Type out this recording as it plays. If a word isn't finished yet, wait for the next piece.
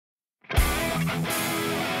Welcome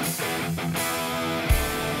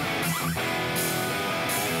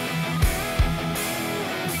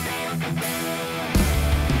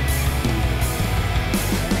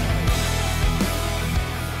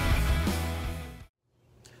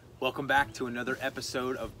back to another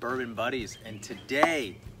episode of Bourbon Buddies, and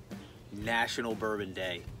today, National Bourbon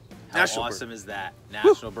Day. How awesome is that?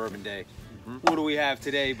 National Bourbon Day. What do we have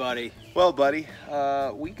today, buddy? Well, buddy,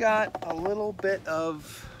 we got a little bit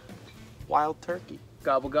of wild turkey.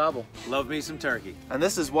 Gobble, gobble. Love me some turkey. And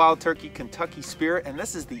this is Wild Turkey Kentucky Spirit, and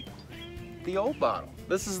this is the old bottle.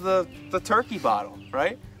 This is the turkey bottle,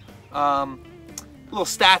 right? Little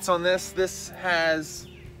stats on this. This has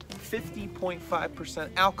 50.5%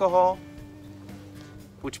 alcohol,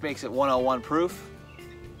 which makes it 101 proof,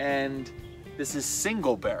 and this is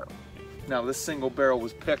single barrel. Now, this single barrel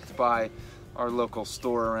was picked by our local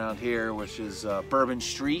store around here, which is Bourbon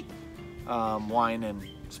Street Wine and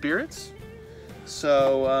Spirits.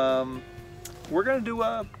 So we're gonna do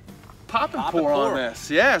a pop and pour on this.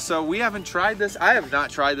 Yeah, so we haven't tried this. I have not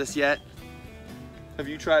tried this yet. Have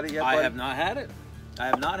you tried it yet, buddy? I have not had it. I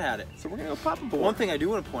have not had it. So we're gonna go pop and pour. One thing I do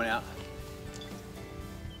want to point out,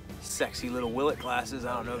 sexy little Willet glasses.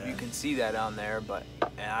 I don't know if you can see that on there, but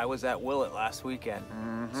I was at Willet last weekend.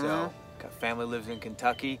 So got family lives in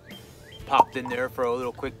Kentucky. Popped in there for a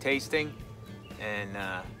little quick tasting, and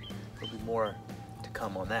there'll be more to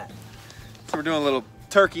come on that. So we're doing a little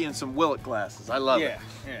turkey and some Willet glasses. I love it.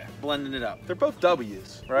 Yeah, blending it up. They're both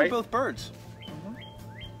W's, right? They're both birds.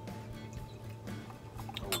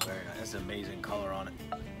 Oh, very nice. That's an amazing color on it.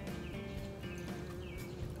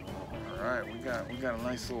 All right, we got a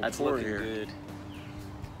nice little That's pour looking here. good.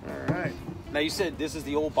 All right. Now you said this is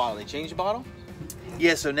the old bottle. They changed the bottle?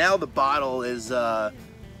 Yeah, so now the bottle is,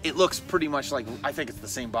 it looks pretty much like, I think it's the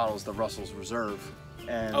same bottle as the Russell's Reserve.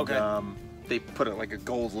 And they put it like a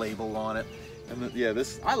gold label on it. And yeah,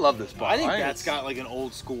 I love this bottle. I think that's got like an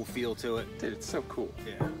old school feel to it. Dude, it's so cool.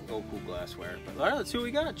 Yeah, old cool glassware. But all right, let's see what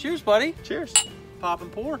we got. Cheers, buddy. Cheers. Pop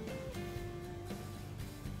and pour.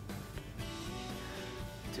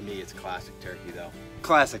 To me, it's classic turkey, though.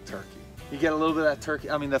 Classic turkey. You get a little bit of that turkey.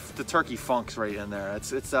 I mean, the turkey funk's right in there.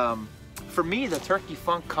 It's for me, the turkey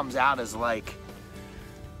funk comes out as like,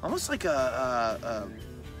 almost like like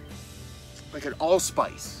an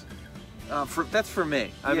allspice. That's for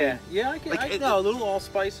me. I mean, yeah, I know, a little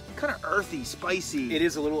allspice. Kind of earthy, spicy. It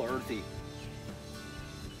is a little earthy.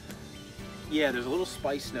 Yeah, there's a little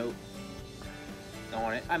spice note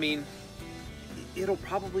on it. I mean, it'll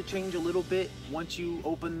probably change a little bit once you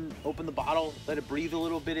open the bottle, let it breathe a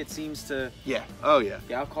little bit. It seems to. Yeah. Oh yeah.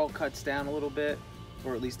 The alcohol cuts down a little bit,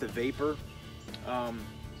 or at least the vapor.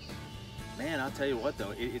 Man, I'll tell you what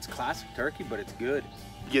though, it's classic turkey, but it's good.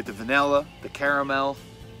 You get the vanilla, the caramel.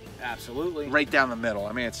 Absolutely. Right down the middle.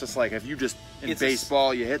 I mean, it's just like if you just in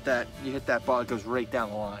baseball, you hit that ball, it goes right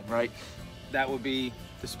down the line, right? That would be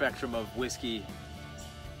the spectrum of whiskey,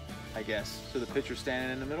 I guess. So the pitcher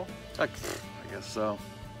standing in the middle. I guess so.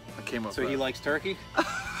 I came up. So he likes turkey.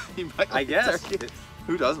 He might like I guess. Turkey.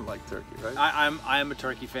 Who doesn't like turkey, right? I am a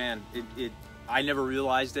turkey fan. I never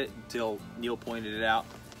realized it until Neal pointed it out.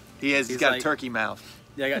 He's got a turkey mouth.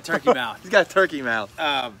 Yeah, I got turkey mouth. He's got a turkey mouth.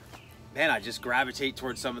 Man, I just gravitate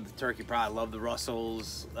towards some of the turkey product. I love the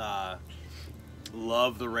Russells.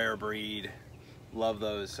 Love the rare breed. Love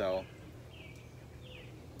those. So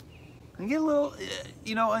I get a little,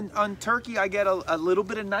 you know, on turkey, I get a little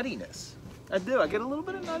bit of nuttiness. I do. I get a little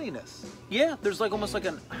bit of nuttiness. Yeah, there's like almost like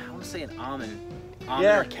I want to say an almond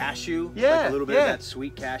or cashew. Yeah, like a little bit of that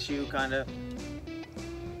sweet cashew kind of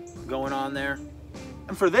going on there.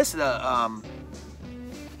 And for this,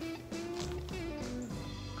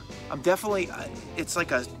 I'm definitely, it's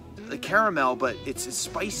like a caramel, but it's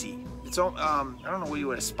spicy. It's I don't know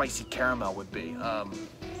what a spicy caramel would be.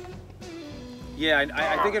 Yeah, I think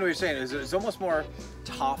I know what you're saying. It's almost more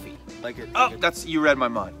toffee. That's, you read my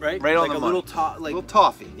mind. Right? Right on the the money. Little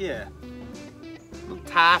toffee. Yeah. Little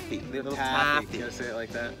taffy. Little taffy. You gotta say it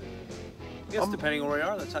like that. Yes, depending on where you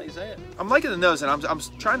are, that's how you say it. I'm liking the nose, and I'm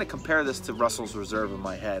trying to compare this to Russell's Reserve in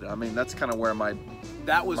my head. I mean, that's kind of where my...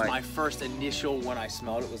 That was my first initial, when I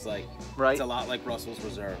smelled it, was like, right? It's a lot like Russell's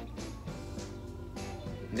Reserve.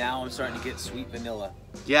 Now I'm starting to get sweet vanilla.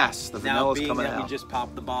 Yes, the vanilla's coming out. Now being that we just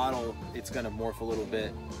popped the bottle, it's going to morph a little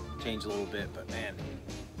bit, change a little bit, but man.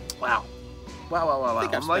 Wow. Wow. I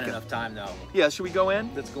think I've spent enough time now. Yeah, should we go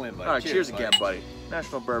in? Let's go in, buddy. All right, cheers again, buddy.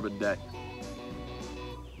 National Bourbon Day.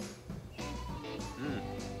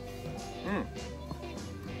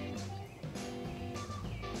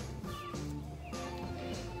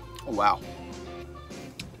 Oh, wow.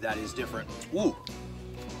 That is different. Ooh.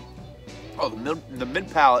 Oh, the mid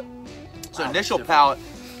palate So Wow, initial that's palate,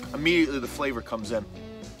 immediately the flavor comes in.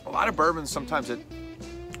 A lot of bourbons, sometimes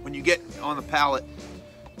when you get on the palate,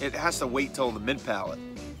 it has to wait till the mid palate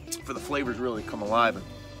for the flavors really to come alive. And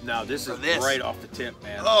No, this is this. right off the tip,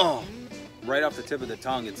 man. oh, Right off the tip of the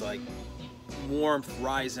tongue, it's like warmth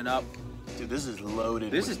rising up. dude, this is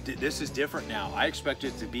loaded. This is different now. I expect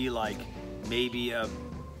it to be like maybe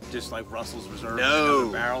just like Russell's Reserve in another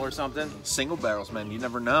barrel or something. Single barrels, man. You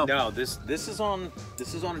never know. No, this is on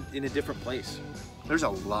in a different place. There's a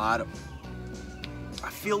lot of. I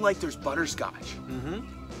feel like there's butterscotch. Mm-hmm.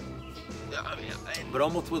 I mean, But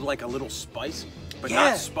almost with like a little spice, but Yeah.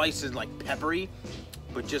 not spice is like peppery,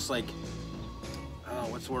 but just like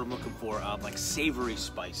what's the word I'm looking for? Like savory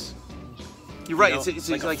spice. you're right. You know, it's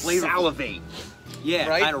like a like flavorful- salivate. Yeah,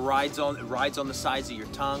 Right? kind of rides on the sides of your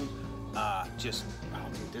tongue. Just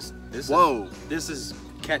dude, this Whoa. this is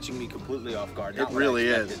catching me completely off guard. It Not what I really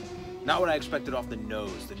is. expected. Not what I expected off the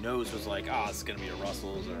nose. The nose was like, oh, it's gonna be a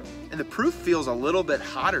Russell's or. And the proof feels a little bit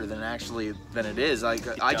hotter than it is.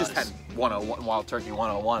 Like I just had does. 101 Wild Turkey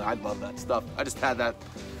 101. I love that stuff. I just had that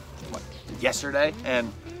yesterday,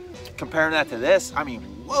 and comparing that to this, I mean,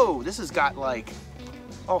 whoa, this has got like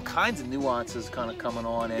all kinds of nuances kind of coming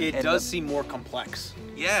on. And, It does seem more complex.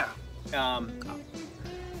 yeah. Um,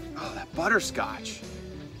 Oh, that butterscotch.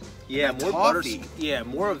 yeah, That more toffee. butter. Yeah,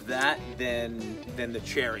 more of that than the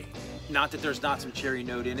cherry. Not that there's not some cherry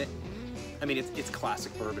note in it. I mean, it's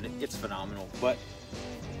classic bourbon. It's phenomenal, but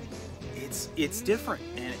it's different,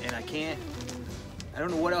 and I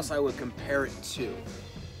don't know what else I would compare it to.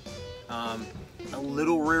 A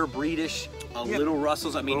little rare breedish, a Yeah. little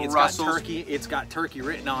Russell's. I mean, Little it's Russell's. got turkey. It's got turkey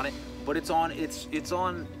written on it, but it's on a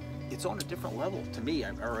different level to me,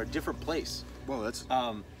 or a different place. Whoa, that's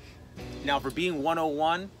Now, for being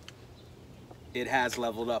 101, it has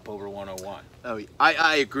leveled up over 101. oh,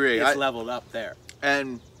 I agree. It's leveled up there.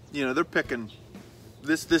 And you know they're picking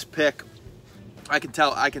this pick. I can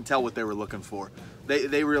tell what they were looking for.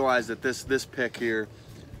 They realized that this pick here,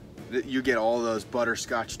 that you get all those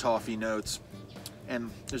butterscotch toffee notes, and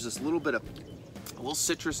there's this little bit of a little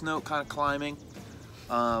citrus note kind of climbing.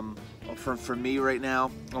 For me right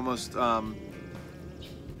now, almost I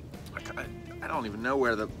don't even know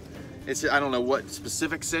where I don't know what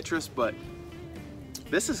specific citrus, but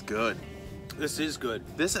this is good. This is good.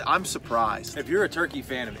 I'm surprised. If you're a turkey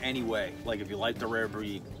fan of any way, like if you like the rare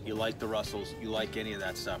breed, you like the Russells, you like any of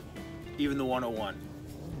that stuff, even the 101,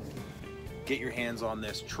 get your hands on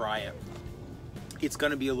this, try it. It's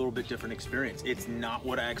going to be a little bit different experience. It's not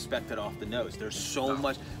what I expected off the nose. There's so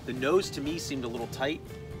much. The nose to me seemed a little tight.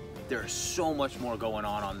 There's so much more going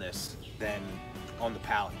on this than on the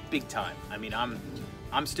palate, big time. I mean,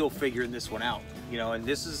 I'm still figuring this one out, you know. And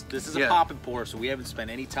this is Yeah. a pop and pour, so we haven't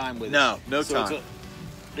spent any time with it. No So time.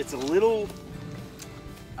 It's a little.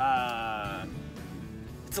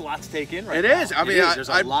 It's a lot to take in right It now. is. I mean, there's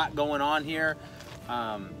a lot going on here.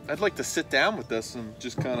 I'd like to sit down with this and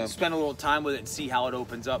just kind of. Spend a little time with it and see how it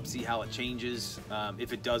opens up, see how it changes,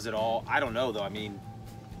 if it does at all. I don't know though. I mean,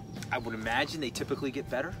 I would imagine they typically get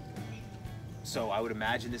better. So I would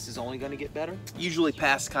imagine this is only going to get better. Usually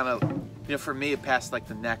past kind of, you know, for me it passed like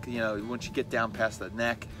the neck. You know, once you get down past the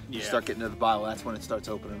neck, you Yeah. start getting to the bottle. That's when it starts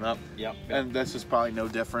opening up. Yep. And this is probably no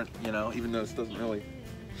different. You know, even though this doesn't really.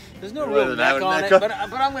 There's no Rather real than neck on neck it, on-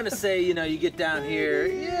 but I'm going to say, you know, you get down here,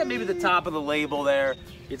 yeah, maybe the top of the label there,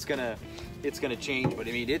 it's gonna change. But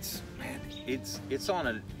I mean, it's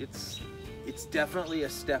definitely a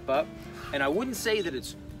step up, and I wouldn't say that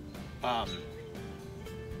it's.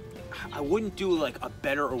 I wouldn't do like a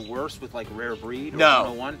better or worse with like rare breed or No.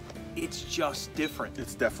 101. It's just different.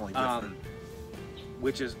 It's definitely different.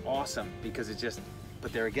 Which is awesome because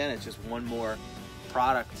but there again, it's just one more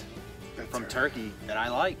product from Turkey that I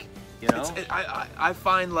like, you know? I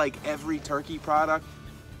find like every turkey product,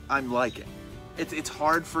 I'm liking. It's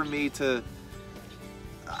hard for me to.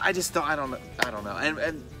 I don't know.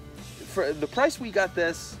 And for the price we got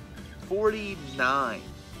this, $49,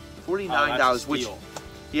 that's a which. steal.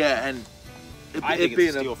 Yeah, and I think being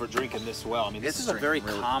it's a steal for drinking this well. I mean, this It's is a very drinking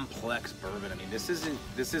really- complex bourbon. I mean, this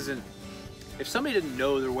isn't. If somebody didn't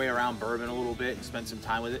know their way around bourbon a little bit and spend some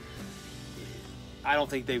time with it, I don't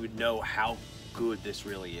think they would know how good this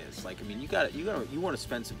really is. Like, I mean, you want to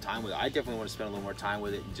spend some time with it. I definitely want to spend a little more time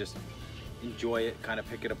with it and just enjoy it, kind of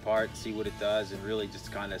pick it apart, see what it does, and really just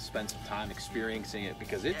kind of spend some time experiencing it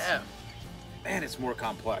because it's more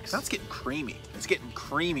complex. Now it's getting creamy. It's getting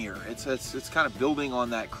creamier. It's kind of building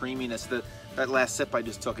on that creaminess. That last sip I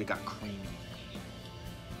just took, it got creamy.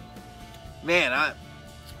 Man,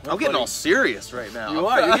 I'm getting all serious right now. You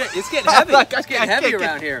are. It's getting heavy. It's getting heavy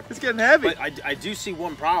around here. It's getting heavy. But I do see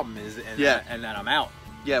one problem and then I'm out.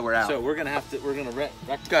 Yeah, we're out. So we're gonna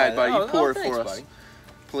rectify. Go ahead, buddy. that. You pour it thanks, for us, buddy.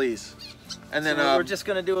 please. And then So we're just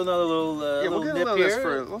gonna do another little yeah, little we'll get nip a little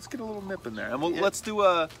here. let's get a little nip in there, and let's do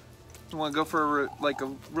a. You want to go for like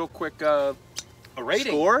a real quick A rating.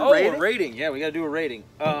 score? Oh, rating? a rating. Yeah, we gotta do a rating.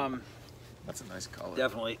 That's a nice color.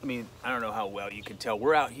 Definitely. I mean, I don't know how well you can tell.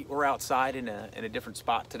 We're outside in a different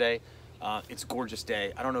spot today. It's a gorgeous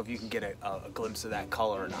day. I don't know if you can get a glimpse of that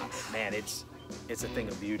color or not. Man, it's a thing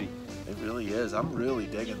of beauty. It really is. I'm really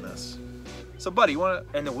digging this. So, buddy, you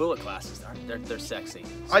want to? And the Willet glasses, they're sexy.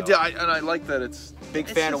 So, I like that it's big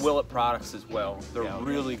it's fan of just- Willet products as well. They're Yeah, okay.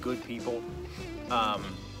 really good people.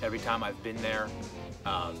 Every time I've been there,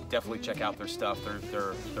 definitely check out their stuff.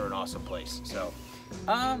 They're an awesome place. So,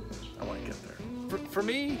 I want to get there. for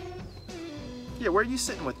me, Yeah, where are you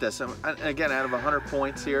sitting with this? Again, out of 100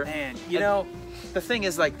 points here. man, you know, The thing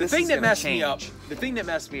is, like, the this thing is that gonna messed change. me up, the thing that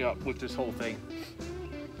messed me up with this whole thing,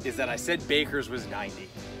 is that I said Baker's was 90.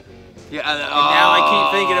 Yeah, And now I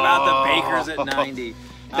keep thinking about the Bakers at 90.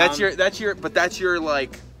 That's your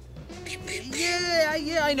like.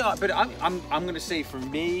 Yeah, I know. But I'm gonna say for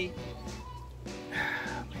me,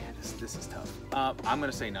 man, this is tough. I'm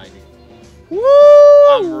gonna say 90. Woo!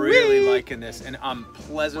 I'm really liking this, and I'm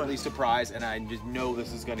pleasantly surprised, and I just know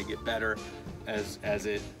this is gonna get better as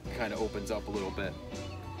it kind of opens up a little bit.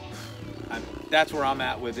 That's where I'm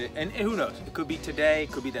at with it, and who knows? It could be today.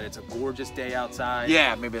 It could be that it's a gorgeous day outside.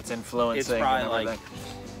 Yeah, maybe it's influencing. It's probably and like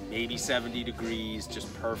maybe 70 degrees,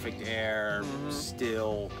 just perfect air,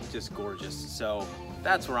 still, just gorgeous. So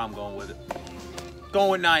that's where I'm going with it.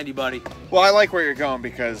 Going with 90, buddy. Well, I like where you're going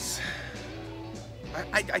because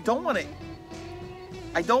I don't want to.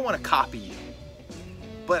 I don't want to copy you,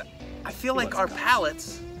 but I feel like our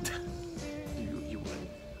palates. you would.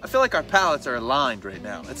 I feel like our palates are aligned right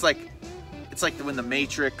now. It's like when the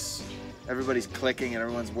Matrix, everybody's clicking and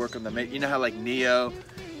everyone's working the. You know how like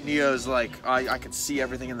Neo's like I can see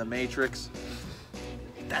everything in the Matrix.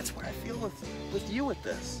 That's where I feel with you with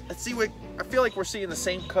this. I feel like we're seeing the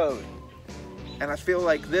same code, and I feel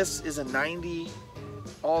like this is a 90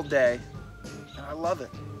 all day, and I love it.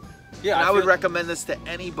 Yeah, And I would recommend this to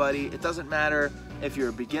anybody. It doesn't matter if you're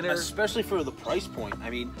a beginner. especially for the price point. I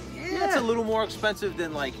mean, Yeah. it's a little more expensive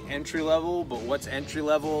than like entry level, but what's entry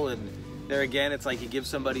level? And there again, it's like you give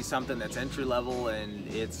somebody something that's entry level, and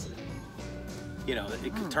it's, you know,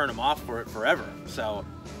 it can turn them off for it forever. So,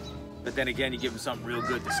 but then again, you give them something real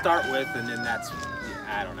good to start with, and then that's,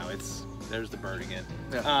 I don't know. There's the bird again.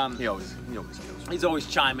 Yeah. He always kills me. He's always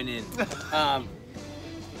chiming in.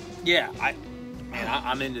 Yeah,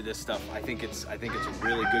 I'm into this stuff. I think it's a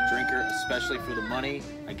really good drinker, especially for the money.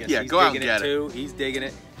 I guess Yeah, he's go out digging and get it too. He's digging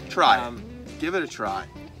it. Try it. Give it a try.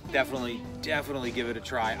 Definitely give it a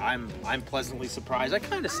try. I'm pleasantly surprised. I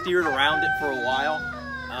kind of steered around it for a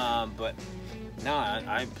while, but no,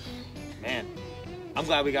 man, I'm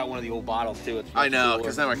glad we got one of the old bottles too. It's I know, cooler,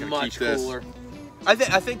 because then I can much keep this. cooler. I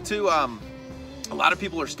think too. A lot of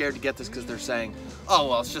people are scared to get this because they're saying, "Oh,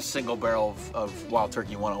 well, it's just single barrel of Wild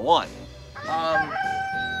Turkey 101."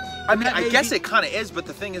 I mean, I guess it kind of is, but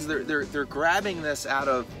the thing is, they're grabbing this out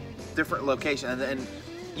of different locations, and then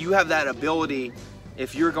you have that ability.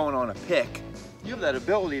 If you're going on a pick, you have that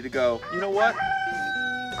ability to go, you know what?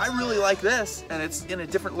 I really like this, and it's in a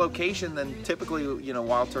different location than typically, you know,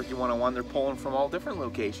 Wild Turkey 101. They're pulling from all different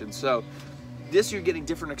locations. So this, you're getting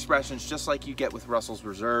different expressions, just like you get with Russell's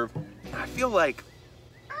Reserve. And I feel like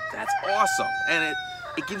that's awesome, and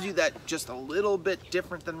it gives you that just a little bit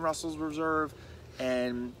different than Russell's Reserve.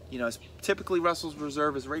 And you know, typically Russell's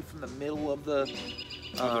Reserve is right from the middle of the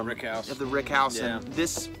rick house. Of the rick house, Yeah. and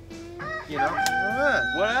this, you know,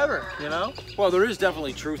 whatever, you know. Well, there is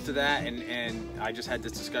definitely truth to that, and I just had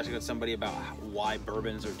this discussion with somebody about why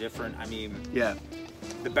bourbons are different. I mean, Yeah.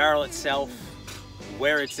 the barrel itself,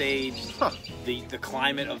 where it's aged, Huh. the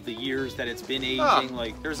climate of the years that it's been aging, Huh.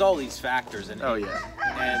 like there's all these factors in it. Oh yeah.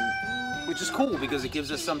 And which is cool because it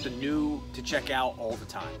gives us something new to check out all the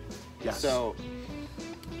time. Yes. So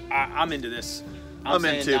I'm into this. I'm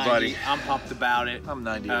saying into, 90. buddy. I'm pumped about it. I'm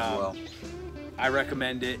 90 as well. I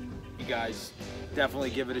recommend it. You guys definitely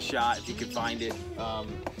give it a shot if you can find it.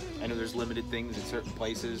 I know there's limited things in certain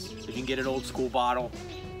places. If you can get an old school bottle,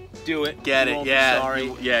 do it. Get You it? won't be Yeah. sorry.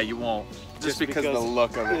 You won't. Just because of the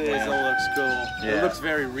look of it, It man. looks cool. Yeah. It looks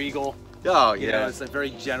very regal. Oh You know, yeah. it's like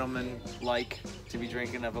very gentleman-like to be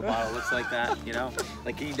drinking of a bottle that looks like that. You know,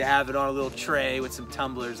 like you need to have it on a little tray with some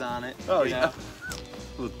tumblers on it. Oh you yeah. know?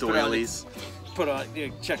 Little Put on doilies. Put on,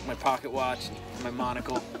 check my pocket watch, my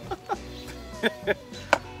monocle.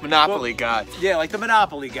 Monopoly guy. Yeah, like the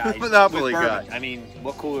Monopoly guy. Monopoly with bourbon. guy. I mean,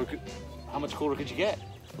 how much cooler could you get?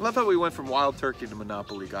 I love how we went from Wild Turkey to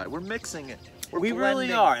Monopoly guy. We're mixing it. We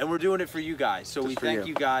really are, and we're doing it for you guys. So we thank you.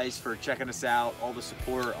 you guys for checking us out, all the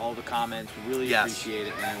support, all the comments. We really Yes. appreciate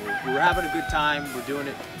it, man. We're having a good time. We're doing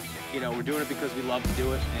it, you know, we're doing it because we love to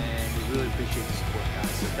do it, and we really appreciate the support, guys.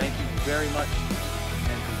 So thank you very much.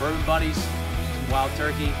 And from Bourbon Buddies, some wild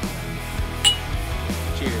turkey.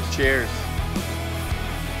 Cheers. Cheers.